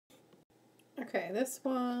Okay, this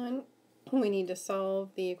one we need to solve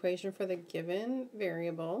the equation for the given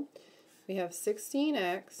variable. We have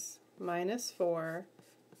 16x minus 4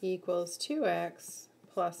 equals 2x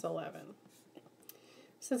plus 11.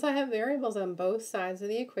 Since I have variables on both sides of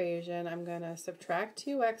the equation, I'm going to subtract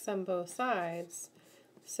 2x on both sides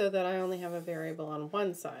so that I only have a variable on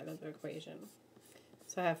one side of the equation.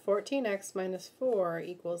 So I have 14x minus 4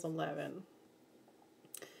 equals 11.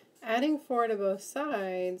 Adding 4 to both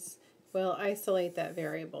sides will isolate that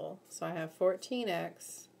variable. So I have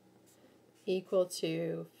 14x equal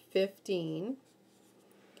to 15.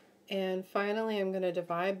 And finally, I'm going to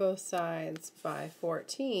divide both sides by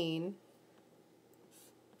 14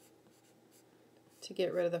 to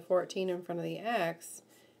get rid of the 14 in front of the x.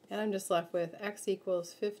 And I'm just left with x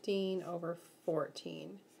equals 15 over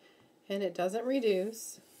 14. And it doesn't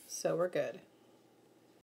reduce, so we're good.